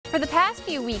For the past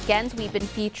few weekends, we've been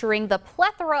featuring the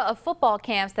plethora of football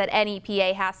camps that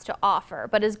NEPA has to offer.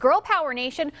 But as Girl Power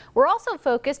Nation, we're also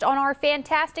focused on our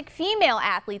fantastic female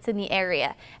athletes in the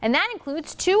area. And that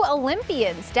includes 2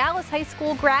 Olympians. Dallas High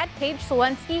School grad Paige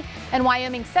Selenski and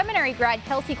Wyoming Seminary grad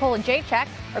Selenski Kolojejchick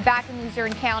are back in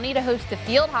Luzerne County to host a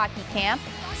field hockey camp.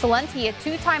 Selenski, a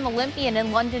 2-time Olympian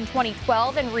in London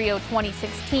 2012 and Rio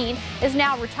 2016, is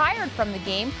now retired from the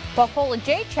game, while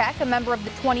Kolojejchick, a member of the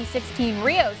 2016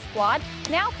 Rio squad,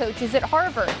 now coaches at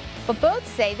Harvard. But both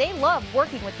say they love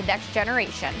working with the next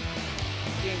generation.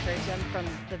 We encourage them from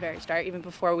the very start, even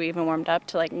before we even warmed up,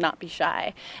 to not be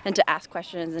shy and to ask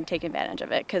questions and take advantage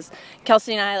of it. Because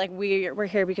Kelsey and I, we're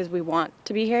here because we want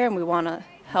to be here and we want to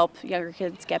help younger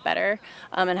kids get better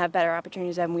and have better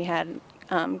opportunities than we had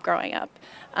growing up.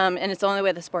 And it's the only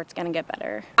way the sport's going to get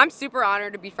better. I'm super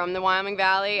honored to be from the Wyoming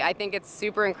Valley. I think it's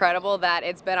super incredible that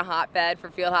it's been a hotbed for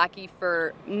field hockey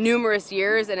for numerous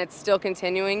years and it's still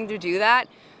continuing to do that.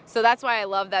 So that's why I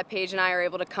love that Paige and I are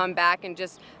able to come back and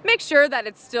just make sure that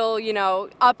it's still,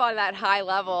 up on that high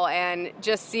level, and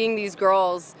just seeing these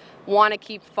girls want to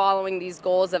keep following these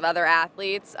goals of other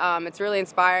athletes. It's really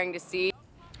inspiring to see.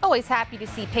 Always happy to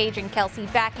see Paige and Kelsey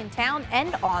back in town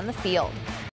and on the field.